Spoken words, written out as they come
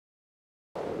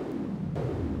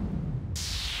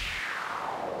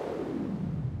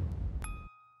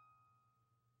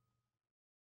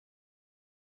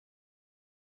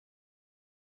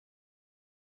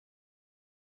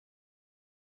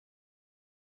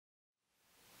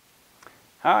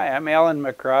Hi, I'm Alan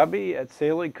McRobbie at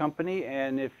Saley Company,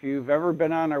 and if you've ever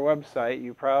been on our website,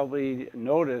 you probably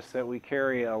noticed that we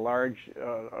carry a large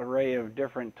array of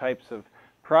different types of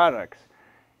products.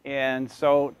 And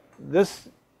so this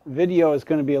video is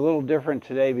going to be a little different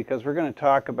today because we're going to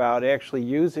talk about actually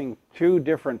using two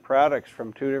different products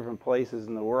from two different places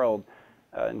in the world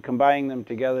and combining them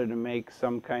together to make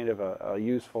some kind of a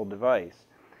useful device.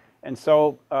 And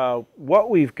so what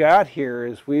we've got here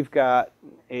is we've got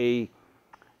a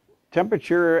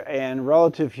temperature and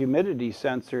relative humidity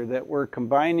sensor that we're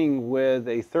combining with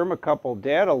a thermocouple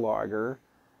data logger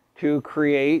to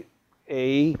create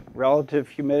a relative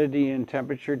humidity and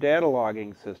temperature data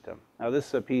logging system. Now this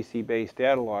is a PC-based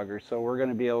data logger, so we're going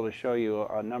to be able to show you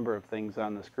a number of things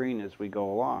on the screen as we go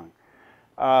along.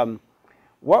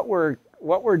 What we're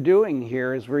doing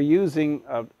here is we're using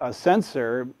a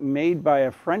sensor made by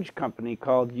a French company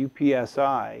called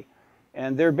UPSI.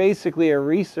 And they're basically a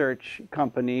research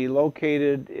company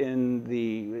located in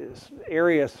the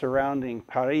area surrounding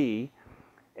Paris.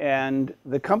 And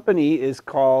the company is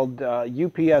called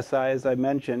UPSI, as I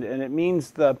mentioned, and it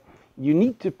means the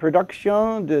Unité de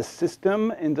Production de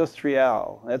Systèmes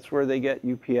Industriels. That's where they get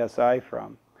UPSI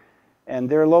from. And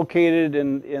they're located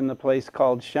in the place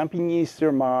called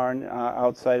Champigny-sur-Marne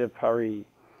outside of Paris.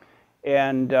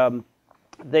 And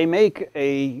they make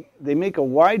a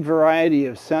wide variety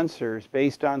of sensors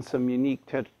based on some unique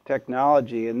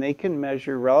technology, and they can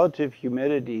measure relative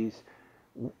humidities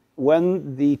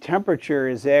when the temperature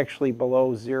is actually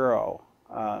below 0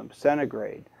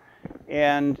 centigrade.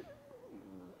 And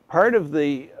part of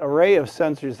the array of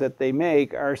sensors that they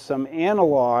make are some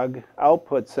analog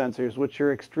output sensors, which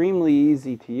are extremely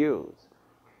easy to use.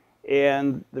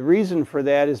 And the reason for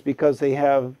that is because they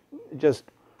have just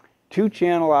two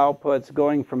channel outputs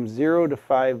going from 0 to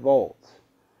 5 volts.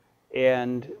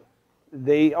 And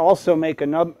they also make a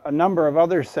number of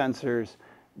other sensors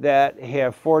that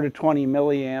have 4 to 20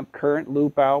 milliamp current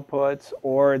loop outputs,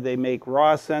 or they make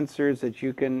raw sensors that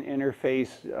you can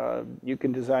interface, you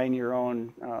can design your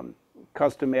own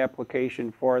custom application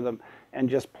for them and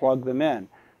just plug them in.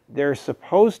 They're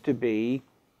supposed to be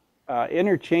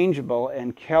interchangeable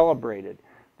and calibrated.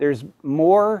 There's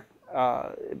more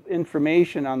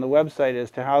information on the website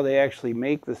as to how they actually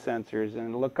make the sensors,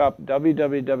 and look up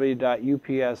www.upsi.fr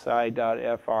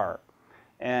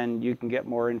and you can get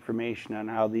more information on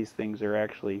how these things are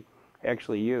actually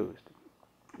used.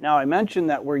 Now, I mentioned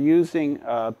that we're using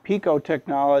Pico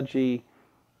technology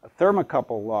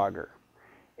thermocouple logger,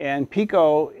 and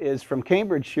Pico is from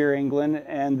Cambridgeshire, England,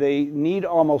 and they need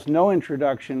almost no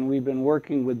introduction. We've been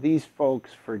working with these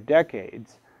folks for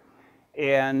decades,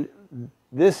 and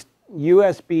this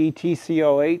USB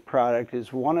TC-08 product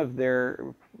is one of their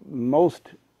most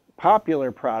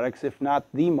popular products, if not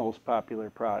the most popular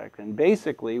product. And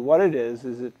basically what it is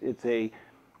it's a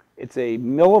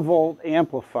millivolt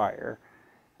amplifier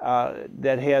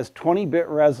that has 20-bit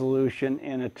resolution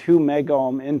and a 2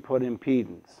 megohm input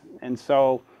impedance. And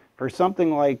so for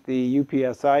something like the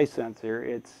UPSI sensor,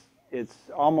 it's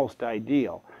almost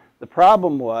ideal. The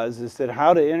problem is that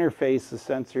how to interface the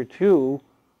sensor to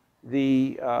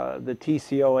the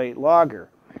TC-08 logger.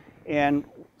 And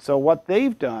so what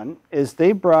they've done is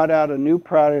they brought out a new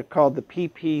product called the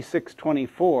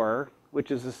PP624,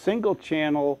 which is a single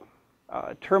channel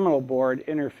terminal board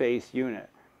interface unit.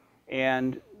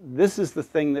 And this is the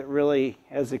thing that really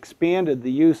has expanded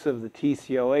the use of the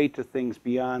TC-08 to things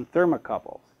beyond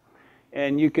thermocouples.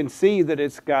 And you can see that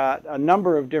it's got a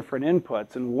number of different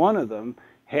inputs, and one of them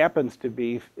happens to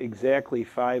be exactly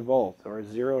 5 volts, or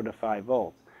 0 to 5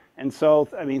 volts. And so,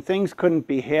 I mean, things couldn't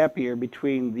be happier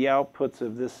between the outputs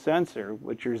of this sensor,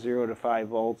 which are 0 to 5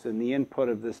 volts, and the input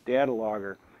of this data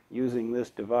logger using this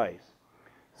device.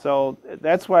 So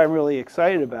that's why I'm really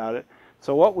excited about it.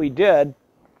 So what we did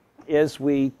is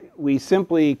we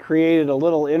simply created a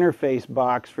little interface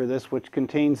box for this, which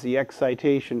contains the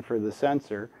excitation for the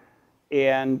sensor,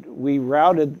 and we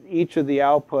routed each of the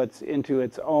outputs into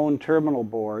its own terminal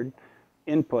board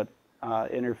input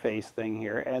interface thing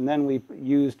here, and then we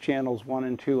use channels 1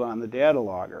 and 2 on the data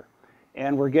logger,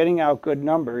 and we're getting out good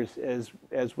numbers as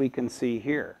we can see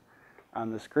here on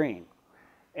the screen.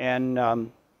 And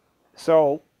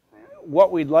so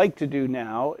what we'd like to do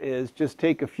now is just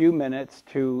take a few minutes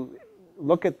to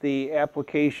look at the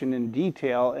application in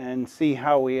detail and see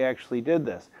how we actually did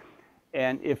this.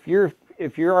 And if you're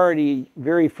already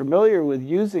very familiar with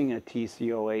using a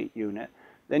TC-08 unit,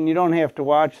 then you don't have to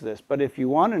watch this. But if you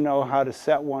want to know how to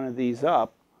set one of these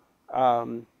up,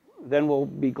 then we'll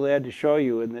be glad to show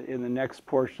you in the next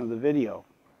portion of the video.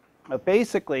 But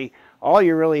basically, all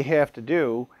you really have to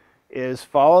do is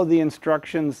follow the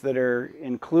instructions that are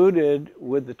included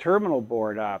with the terminal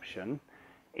board option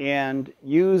and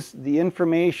use the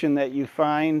information that you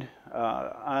find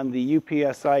on the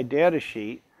UPSI data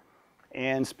sheet,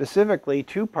 and specifically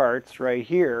two parts right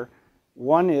here.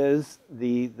 One is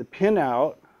the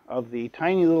pinout of the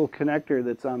tiny little connector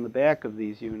that's on the back of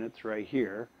these units right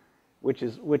here,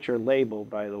 which are labeled,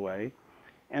 by the way,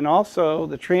 and also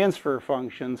the transfer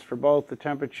functions for both the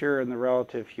temperature and the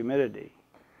relative humidity.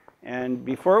 And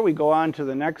before we go on to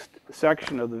the next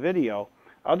section of the video,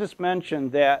 I'll just mention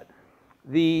that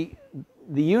the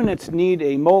units need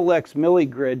a Molex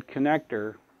milligrid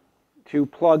connector to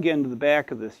plug into the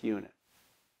back of this unit.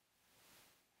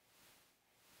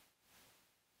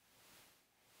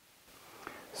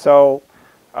 So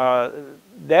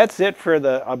that's it for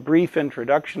a brief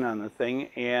introduction on the thing,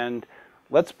 and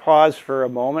let's pause for a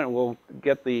moment. We'll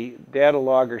get the data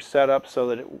logger set up so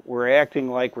that we're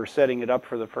acting like we're setting it up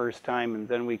for the first time, and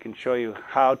then we can show you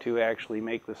how to actually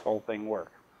make this whole thing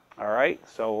work. All right,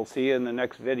 so we'll see you in the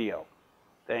next video.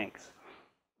 Thanks.